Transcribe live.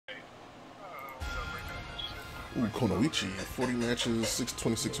Ooh, Kunoichi, 40 matches,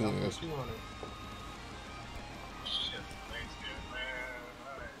 626 wins.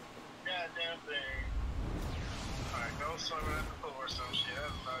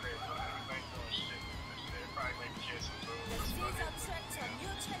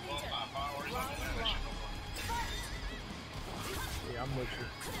 Yeah, I'm with you.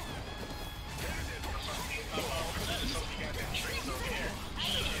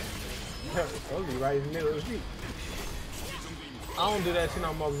 Supposed to be right in the middle of the street. I don't do that shit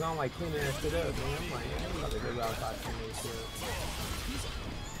no more because I don't like cleaning that shit up, man. I'm like, yeah, I'm about to go outside cleaning this shit up.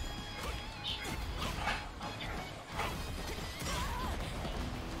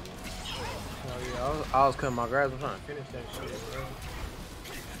 Oh yeah, I was cutting my grass. I'm trying to finish that shit, bro.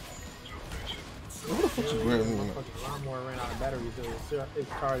 What the fuck you grabbing me? My fucking lawnmower ran out of battery, so it's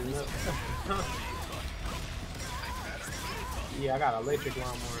charging up. Yeah, I got an electric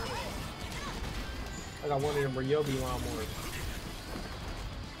lawnmower. I got one of them Ryobi lawnmowers.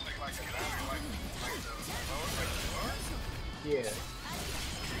 Yeah.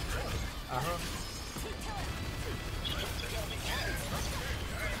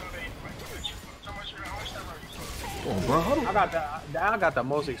 Oh, bro, I got the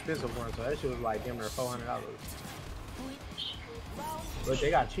most expensive one, so that shit was like damn near $400. But they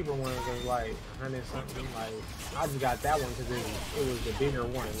got cheaper ones that's like 100 something. Like I just got that one because it was the bigger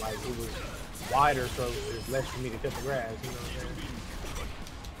one. Like it was wider, so it's less for me to cut the grass. You know what I'm saying?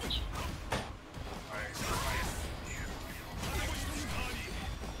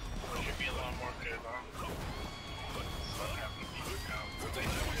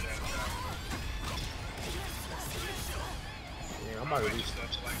 Yeah, I'm about to do stuff.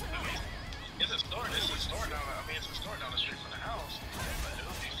 It's a store. It's a store down. I mean, it's a store down the street from the house. But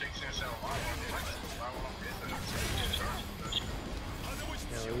it'll be 6 cents out of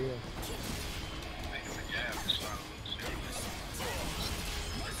Hell yeah.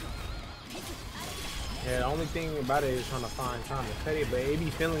 Yeah, the only thing about it is trying to find time to cut it, but it be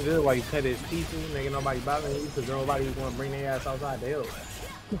feeling good while you cut it peaceful, making nobody bother you, because nobody want to bring their ass outside to help.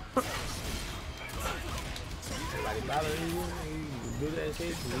 Nobody bothering you, you do that shit,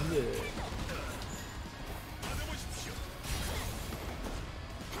 you good.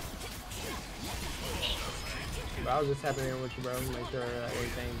 But I was just tapping in with you, bro. Make sure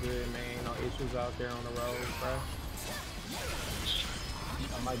everything's good, man. Ain't no issues out there on the road, bro.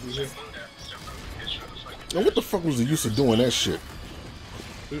 I might be here. Now, what the fuck was the use of doing that shit?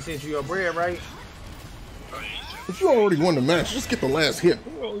 He sent you your bread, right? If you already won the match, just get the last hit.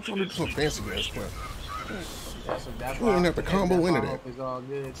 You trying to do some fancy ass crap. You don't have to combo into that. It's all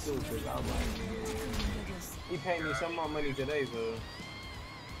good too, cause I was like, he paid me some more money today, so.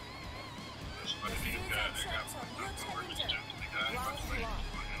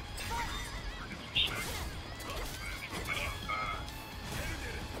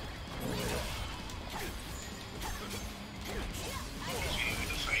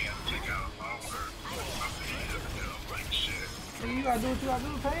 You gotta do what you gotta do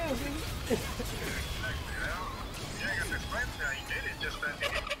to pay us, nigga.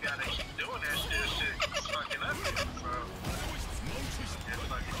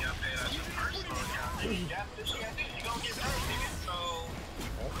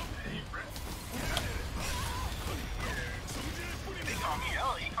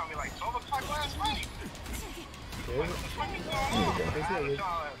 He called me like 12 o'clock last night.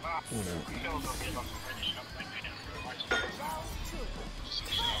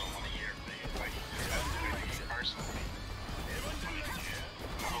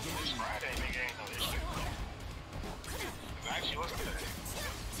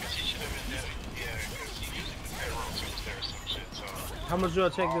 How much y'all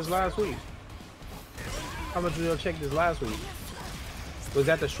check this last week? How much did y'all check this last week? Was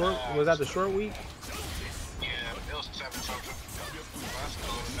that the short? Was that the short week? Yeah, it was 7 something.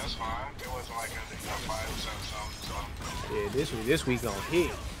 That's fine. It wasn't like a 5 or 7 something. Yeah, this week gonna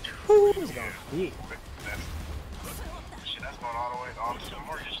hit. Woo, it's gonna hit. Shit, that's going all the way to the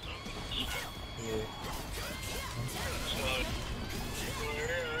mortgage stuff. Yeah.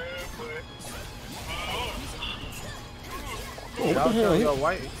 I was telling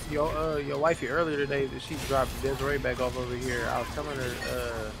your wifey earlier today that she dropped Desiree back off over here. I was telling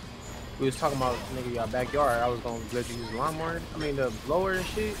her, we was talking about nigga your backyard. I was gonna let you use the lawnmower, the blower and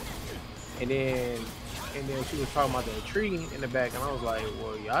shit. And then she was talking about the tree in the back, and I was like,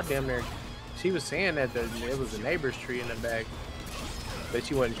 well, y'all damn near. She was saying that it was the neighbor's tree in the back, but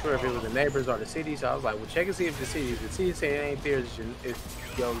she wasn't sure if it was the neighbors or the city. So I was like, well, check and see if the city. If the city say it ain't there, it's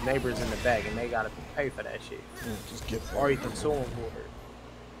your neighbors in the back, and they gotta pay for that shit. Just get or you can sue them for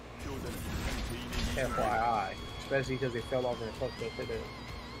it. FYI. Especially because they fell off and fucked up to them.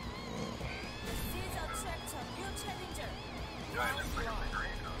 Right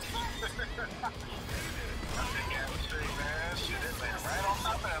on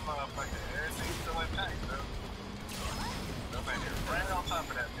top of that motherfucker. Everything's still intact, though. Right on top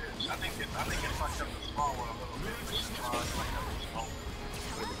of that bitch. I think it fucked up the small one a little bit, but it's fucked up the small one.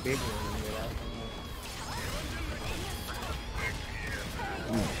 Get the big one in there.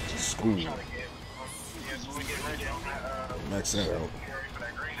 School. Yeah, so we get ready on that, Max out. for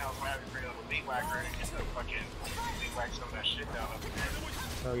that greenhouse, we're having to bring up a weed whacker and get the fucking weed whack some of that shit down up in there.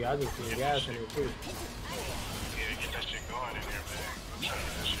 Oh yeah, I just put gas in it too. Yeah, get that shit going in there, man. I'm trying to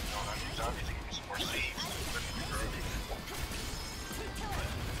get that shit going. I need to obviously give me some more seeds.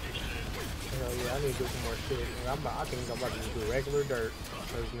 Hell yeah, I need to do some more shit. I think I'm about to just do regular dirt.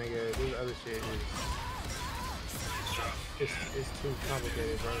 Cause nigga, this other shit is it's too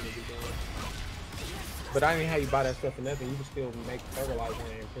complicated for me to be doing. But I didn't have you buy that stuff for nothing. You can still make fertilizer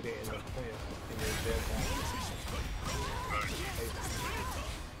and put it in the plant in your bed.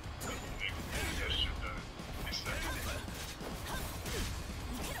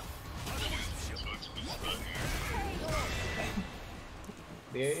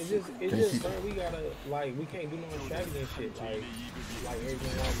 Yeah, it's just, bro, we gotta, like, we can't do no extravagant shit, like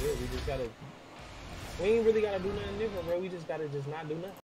everything like this. We just gotta, we ain't really gotta do nothing different, bro. We just gotta not do nothing.